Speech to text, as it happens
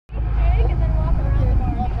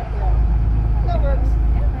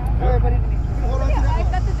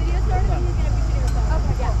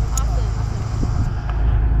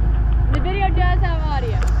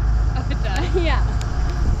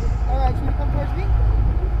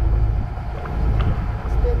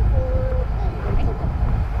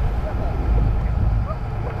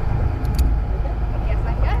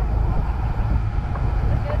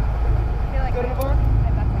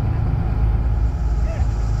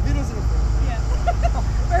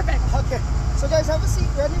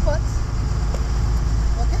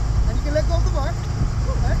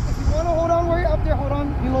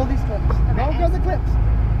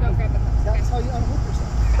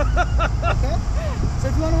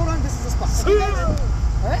this is the spot. Okay, guys?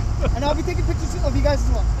 All right? And I'll be taking pictures of you guys as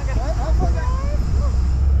well. Okay. All right? Have fun, guys.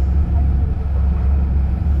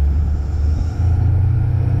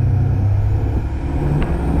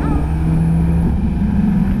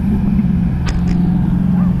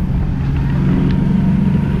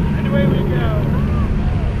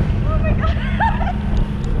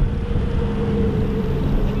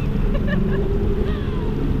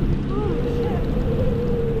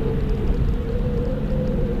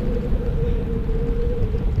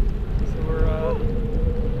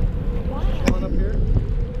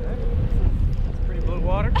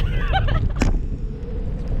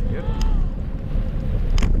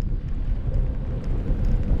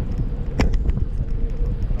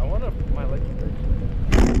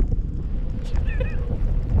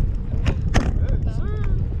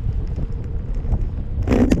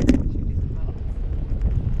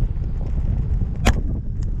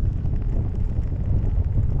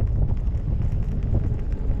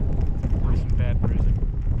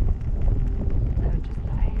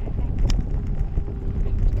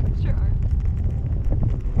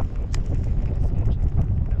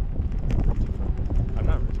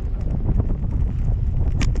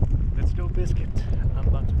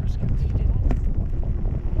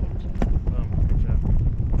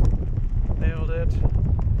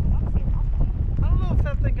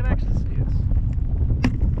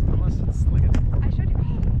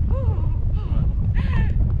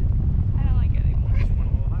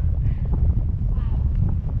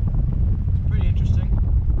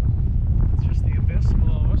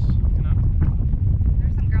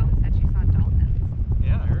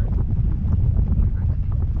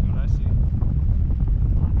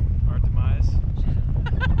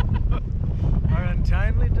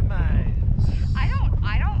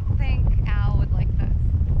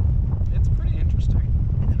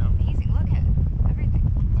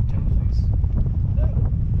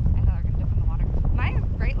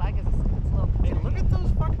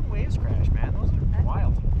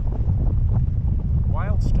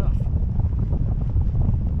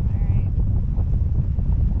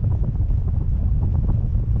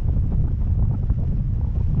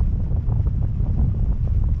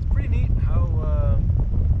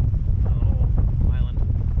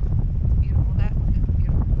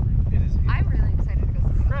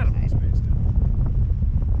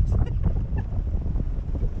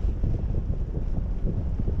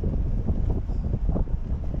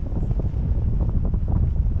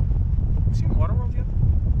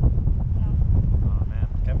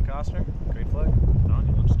 Great flag. Don,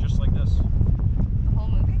 it looks just like this. The whole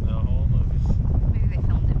movie? The whole movie. Maybe they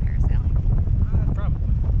filmed it parasailing.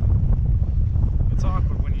 Probably. It's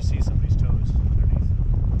awkward when you see somebody's toes underneath.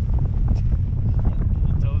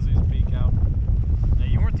 Little toesies peek out. Now,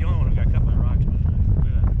 you weren't the only one who got cut by rocks, by the way. Look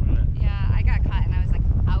at that. Look at that. Yeah, I got caught and I was like,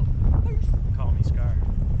 out. Call me Scar.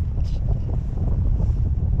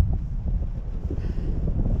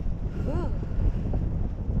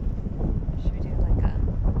 Should we do like a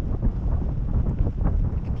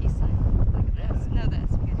peace sign? Like this? No,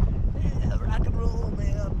 this. We could Yeah, rock and roll,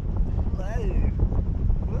 man. Live.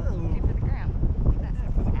 Whoa. do for the gram. Like this. Yeah,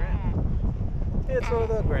 for the gram. It's for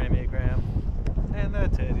the Grammy gram. And the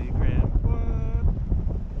Teddy gram. What?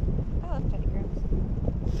 I love Teddy grams.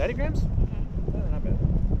 Teddy grams? Mm-hmm. Oh, not bad.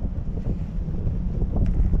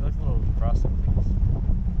 They like little frosted things.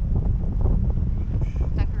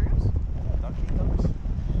 Dunkaroos? Yeah, Dr. Dunks.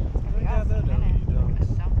 It's Look at the Dunky Dunks.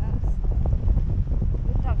 Dunk us.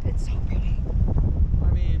 Dunk. It's so pretty. I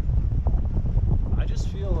mean, I just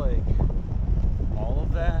feel like all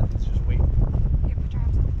of that is just waiting. Here, put your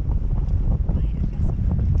arms up. Wait, it feels so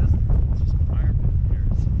good. It doesn't. It's just environment here.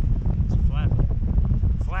 It's flapping.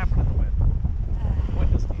 Flapping in the wind. The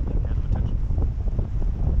wind doesn't need that kind of attention.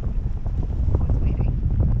 What's waiting?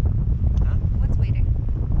 Huh? What's waiting?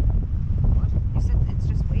 What? You said it's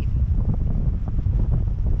just waiting.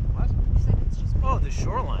 What? You said it's just waiting. Oh, the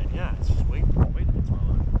shoreline. Yeah, it's just waiting. Waiting to get thrown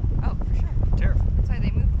on. Oh, for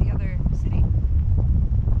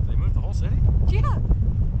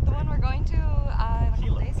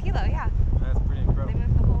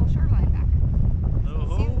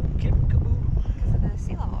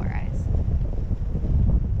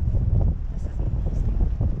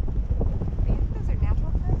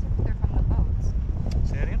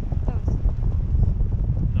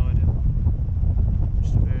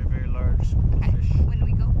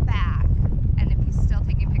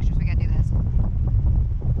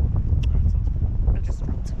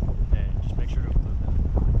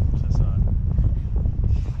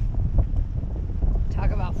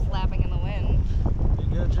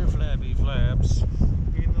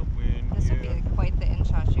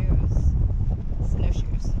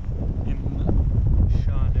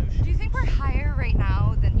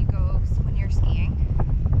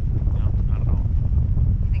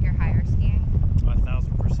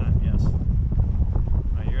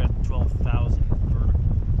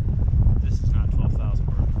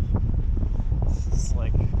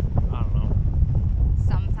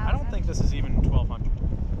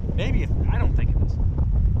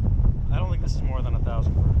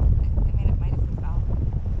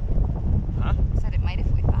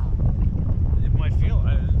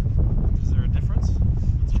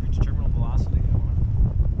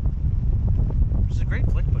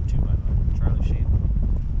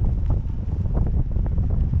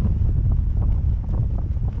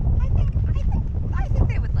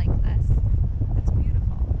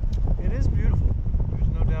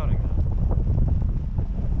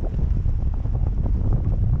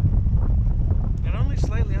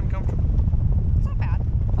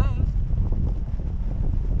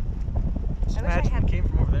I wish I imagine had. we came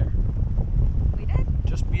from over there. We did?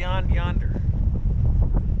 Just beyond yonder.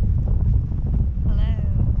 Hello.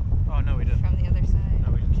 Oh, no, we didn't. From the other side.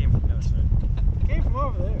 No, we came from the other side. We came from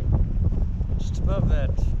over there. Just above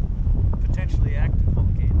that potentially active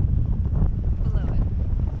volcano. Below it.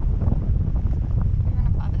 We went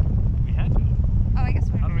above it. We had to. Oh, I guess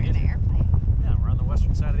we How were did we in get the here? airplane. Yeah, we're on the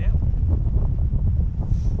western side of the island.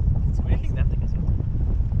 It's What do you think that thing is up there?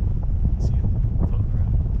 See it floating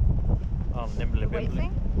around. Oh, nimbly The white bimbly.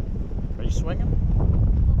 thing? Are you swinging? A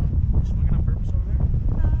little bit. You swinging on purpose over there?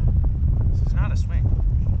 This is not a swing.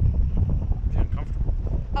 It's uncomfortable.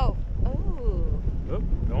 Oh. Oh. Oop,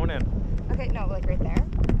 going in. Okay, no, like right there. I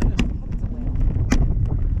hope it's a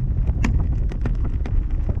whale.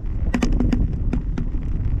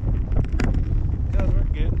 Cause we're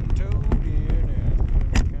getting too near now.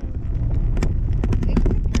 Hey,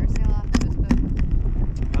 can you parasail off of this boat?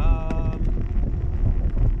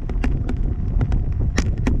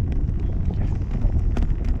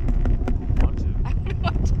 Want to? I don't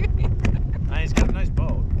want to either. He's got a nice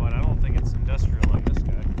boat, but I don't think it's industrial like this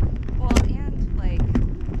guy. Well, and like, we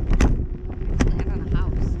could land on a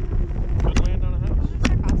house. Could land on a house. Who's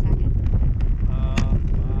our Bob Saget?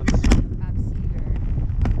 Bob's. Bob Seger.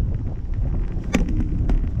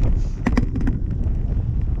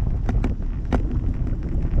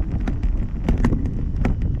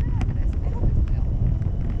 I hope it's a whale.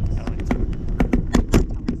 I like it. Tell me something.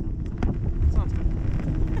 Sounds good.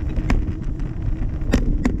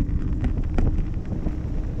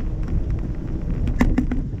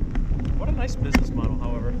 What a nice business model,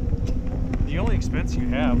 however. The only expense you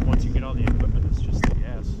have once you get all the equipment is just the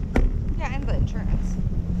gas. Yeah, and the insurance.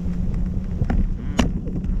 There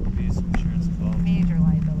would be some insurance involved. Major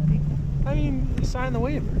liability. I mean, you sign the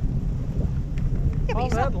waiver. Yeah, All but you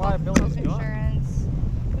that still liability's boat gone. insurance,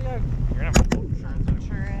 Yeah, you're gonna have boat insurance. health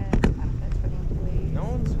insurance, benefits for the employees. No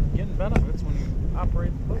one's getting benefits when you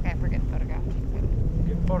operate the boat. Okay, we're getting photographed.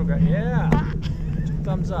 Get photographed. Yeah.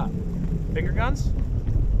 Thumbs up. Finger guns?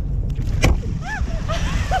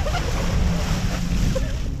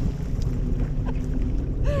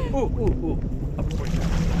 Ooh. Up 20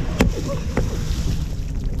 seconds.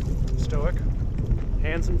 Stoic.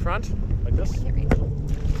 Hands in front, like this. Can't reach.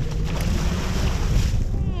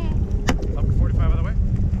 Up to 45 other way.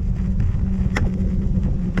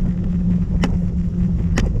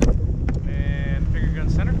 And finger gun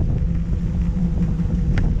center.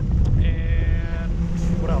 And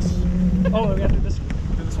what else? Oh, we gotta do this.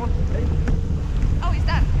 Do this one. Hey.